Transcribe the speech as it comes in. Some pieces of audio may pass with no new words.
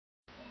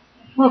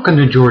Welcome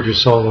to Georgia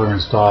Solar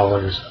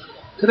Installers.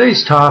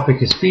 Today's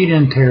topic is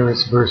feed-in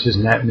tariffs versus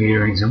net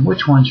meterings, and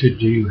which one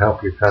should you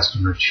help your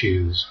customer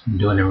choose when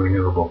doing a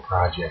renewable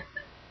project.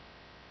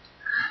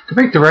 To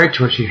make the right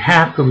choice, you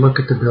have to look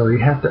at the bill. You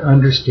have to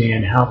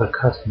understand how the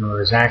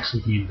customer is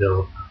actually being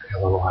billed per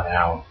kilowatt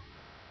hour.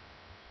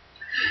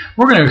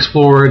 We're going to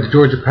explore the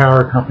Georgia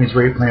Power Company's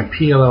rate plan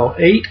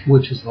PLL8,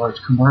 which is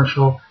large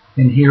commercial,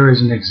 and here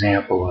is an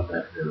example of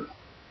that bill.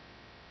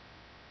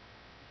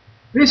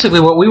 Basically,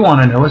 what we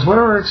want to know is what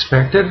are our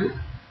expected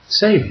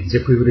savings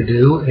if we were to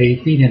do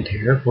a feed-in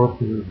tariff or if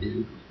we were to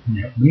do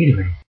net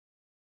metering.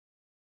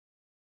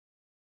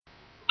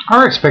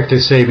 Our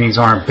expected savings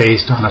aren't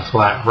based on a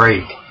flat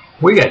rate.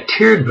 We got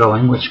tiered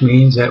billing, which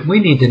means that we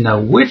need to know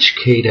which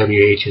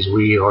kWhs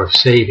we are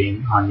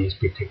saving on these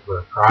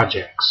particular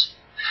projects.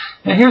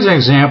 Now here's an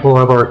example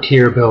of our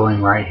tier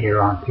billing right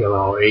here on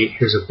PLL8.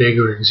 Here's a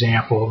bigger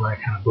example. I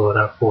kind of blew it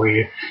up for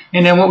you.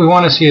 And then what we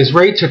want to see is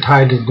rates are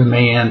tied to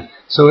demand.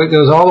 So it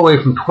goes all the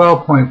way from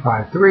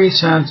 12.53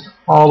 cents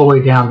all the way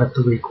down to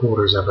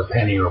 3/4 of a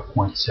penny or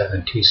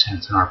 0.72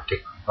 cents in our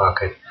particular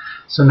bucket.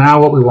 So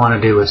now what we want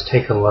to do is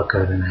take a look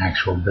at an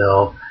actual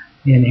bill.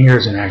 And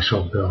here's an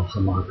actual bill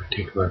from our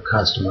particular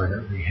customer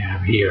that we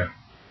have here.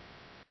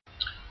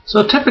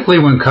 So typically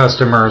when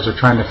customers are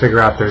trying to figure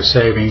out their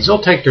savings,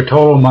 they'll take their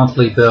total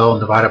monthly bill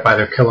and divide it by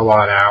their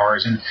kilowatt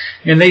hours, and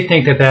they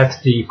think that that's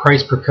the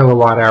price per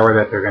kilowatt hour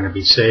that they're going to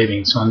be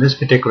saving. So in this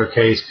particular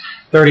case,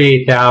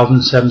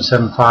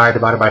 38,775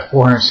 divided by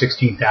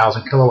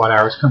 416,000 kilowatt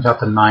hours comes out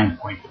to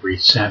 9.3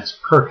 cents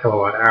per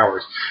kilowatt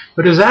hours.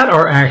 But is that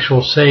our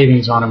actual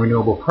savings on a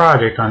renewable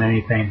project on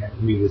anything that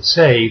we would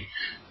save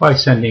by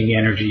sending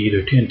energy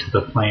either into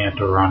the plant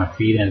or on a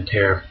feed-in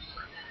tariff?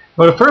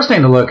 Well, the first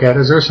thing to look at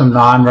is there's some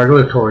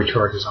non-regulatory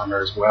charges on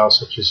there as well,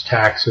 such as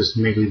taxes,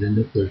 maybe the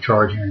nuclear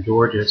charge here in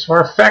Georgia. So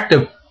our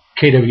effective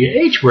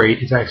kWh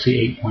rate is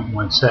actually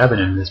 8.17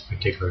 in this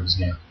particular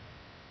example.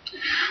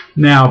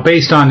 Now,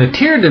 based on the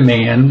tier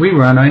demand, we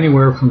run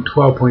anywhere from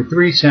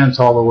 12.3 cents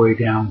all the way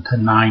down to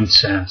 9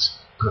 cents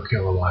per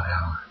kilowatt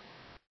hour.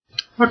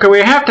 Okay,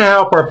 we have to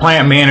help our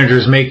plant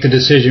managers make the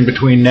decision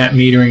between net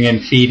metering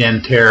and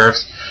feed-in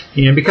tariffs.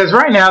 And because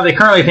right now they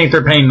currently think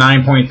they're paying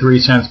 9.3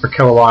 cents per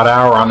kilowatt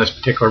hour on this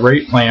particular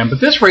rate plan,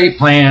 but this rate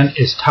plan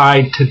is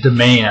tied to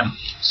demand.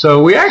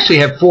 So we actually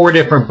have 4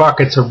 different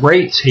buckets of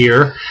rates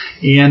here,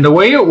 and the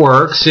way it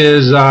works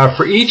is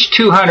for each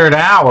 200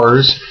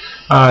 hours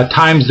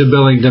times the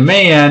billing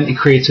demand, it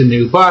creates a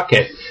new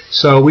bucket.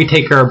 So we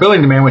take our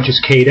billing demand, which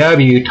is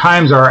kW,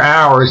 times our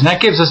hours, and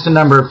that gives us the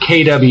number of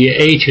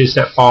kWhs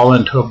that fall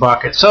into a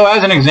bucket. So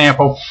as an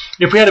example,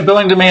 if we had a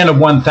billing demand of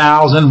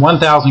 1,000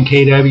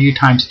 kW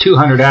times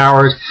 200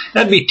 hours,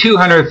 that'd be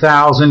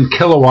 200,000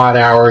 kilowatt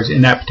hours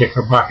in that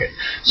particular bucket.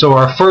 So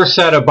our first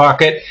set of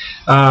bucket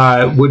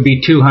would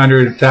be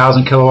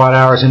 200,000 kilowatt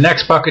hours, the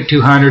next bucket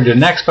 200, the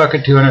next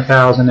bucket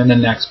 200,000, and the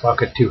next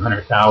bucket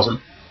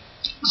 200,000.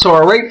 So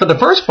our rate for the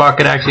first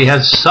bucket actually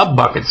has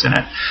sub-buckets in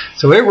it.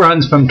 So it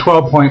runs from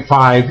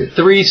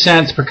 12.53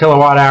 cents per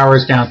kilowatt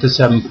hours down to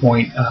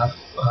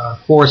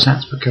 7.4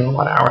 cents per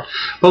kilowatt hour.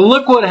 But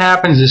look what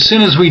happens as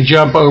soon as we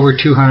jump over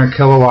 200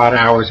 kilowatt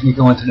hours and we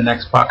go into the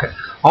next bucket.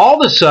 All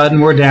of a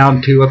sudden we're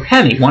down to a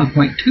penny,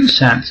 1.2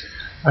 cents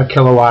a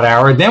kilowatt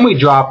hour. Then we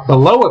drop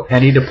below a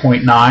penny to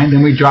 0.9.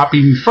 Then we drop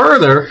even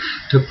further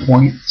to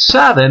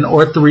 0.7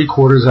 or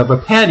 3/4 of a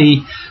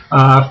penny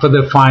for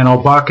the final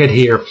bucket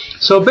here.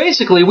 So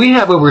basically we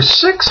have over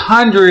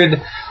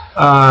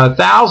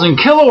 600,000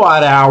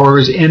 kilowatt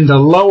hours in the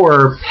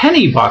lower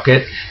penny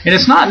bucket, and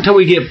it's not until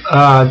we get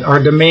our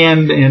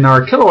demand and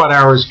our kilowatt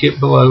hours get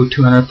below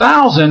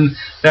 200,000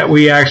 that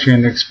we actually are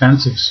in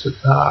expensive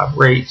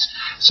rates.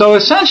 So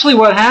essentially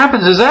what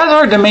happens is as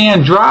our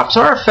demand drops,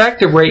 our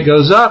effective rate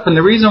goes up, and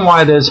the reason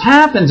why this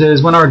happens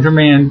is when our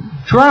demand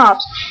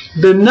drops,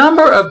 the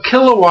number of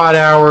kilowatt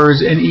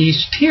hours in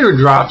each tier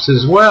drops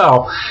as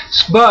well.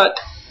 But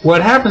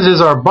what happens is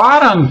our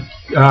bottom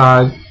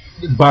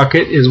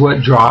bucket is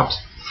what drops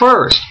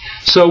first.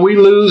 So we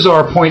lose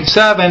our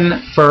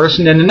 0.7 first,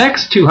 and then the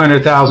next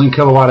 200,000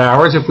 kilowatt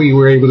hours, if we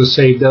were able to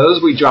save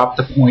those, we drop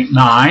to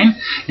 0.9.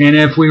 And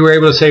if we were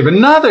able to save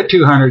another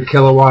 200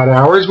 kilowatt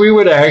hours, we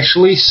would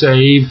actually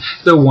save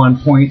the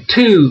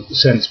 1.2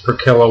 cents per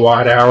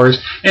kilowatt hours.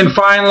 And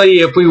finally,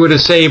 if we were to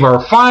save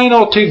our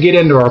final, to get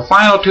into our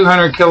final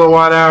 200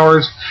 kilowatt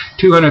hours,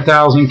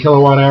 200,000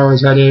 kilowatt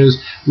hours that is,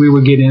 we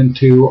would get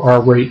into our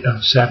rate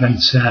of 7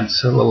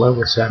 cents, a little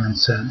over 7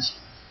 cents.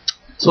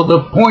 So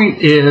the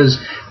point is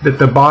that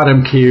the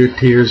bottom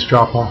tiers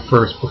drop off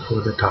first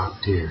before the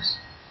top tiers.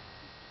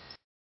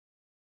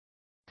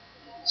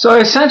 So I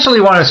essentially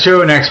want to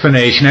show an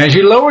explanation. As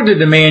you lower the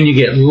demand, you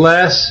get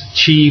less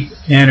cheap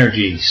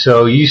energy.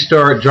 So you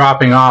start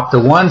dropping off the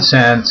 1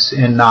 cents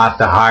and not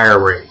the higher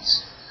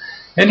rates.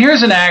 And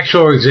here's an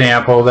actual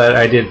example that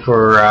I did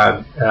for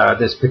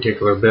this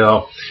particular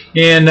bill.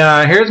 And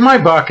here's my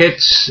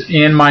buckets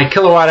and my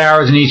kilowatt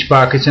hours in each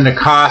bucket and the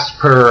cost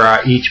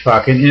per each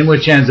bucket, in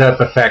which ends up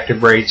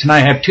effective rates. And I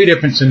have 2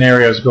 different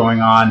scenarios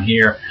going on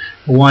here.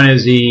 One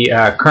is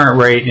the current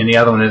rate, and the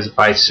other one is if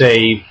I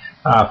save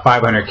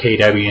 500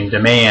 kW in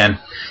demand.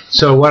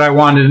 So what I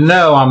wanted to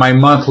know on my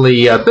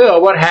monthly bill,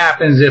 what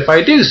happens if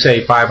I do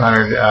save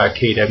 500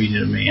 kW in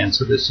demand?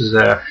 So this is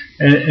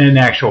an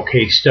actual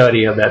case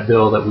study of that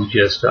bill that we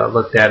just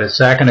looked at a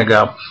second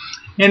ago.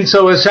 And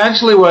so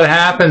essentially what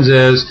happens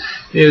is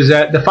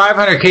that the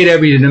 500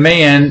 kW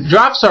demand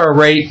drops our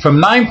rate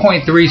from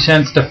 9.3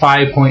 cents to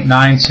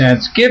 5.9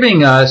 cents,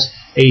 giving us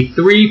a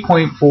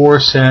 3.4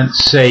 cent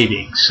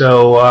saving.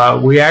 So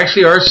we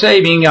actually are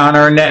saving on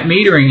our net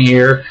metering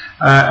here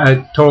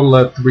a total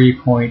of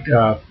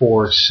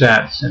 3.4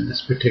 cents in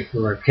this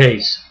particular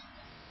case.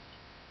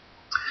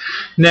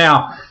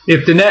 Now,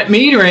 if the net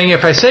metering,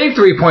 if I save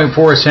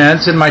 3.4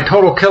 cents and my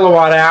total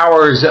kilowatt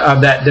hours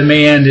of that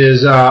demand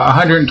is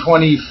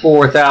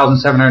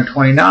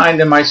 124,729,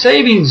 then my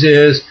savings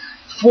is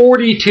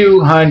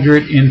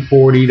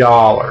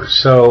 $4,240.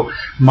 So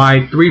my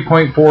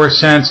 3.4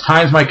 cents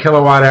times my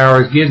kilowatt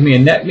hours gives me a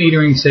net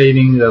metering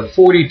savings of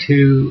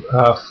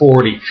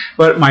 $4,240.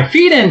 But my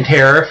feed-in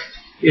tariff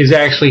is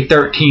actually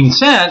 13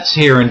 cents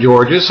here in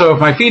Georgia. So if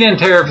my feed-in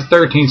tariff is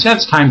 13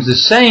 cents times the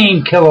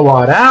same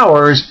kilowatt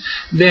hours,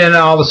 then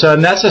all of a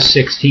sudden that's a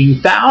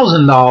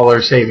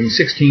 $16,000 savings,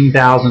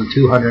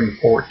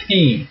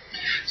 $16,214.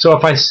 So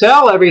if I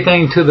sell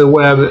everything to the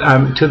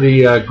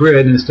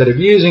grid instead of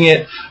using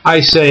it,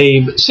 I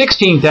save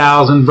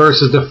 $16,000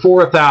 versus the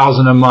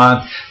 $4,000 a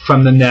month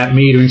from the net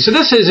metering. So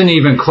this isn't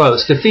even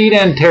close. The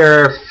feed-in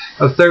tariff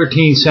of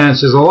 13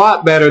 cents is a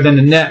lot better than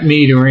the net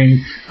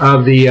metering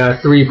of the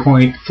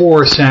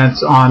 3.4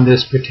 cents on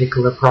this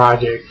particular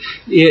project.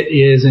 It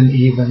isn't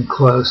even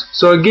close.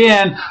 So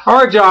again,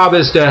 our job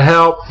is to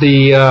help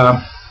the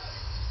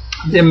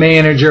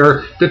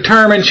manager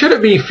determine should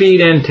it be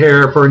feed-in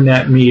tariff or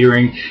net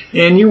metering,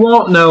 and you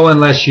won't know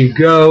unless you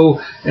go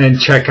and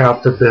check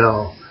out the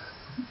bill.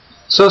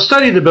 So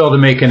study the bill to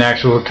make an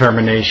actual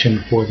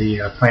determination for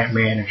the plant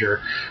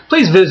manager.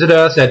 Please visit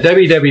us at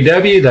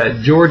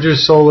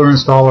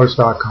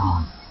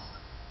www.georgiasolarinstallers.com.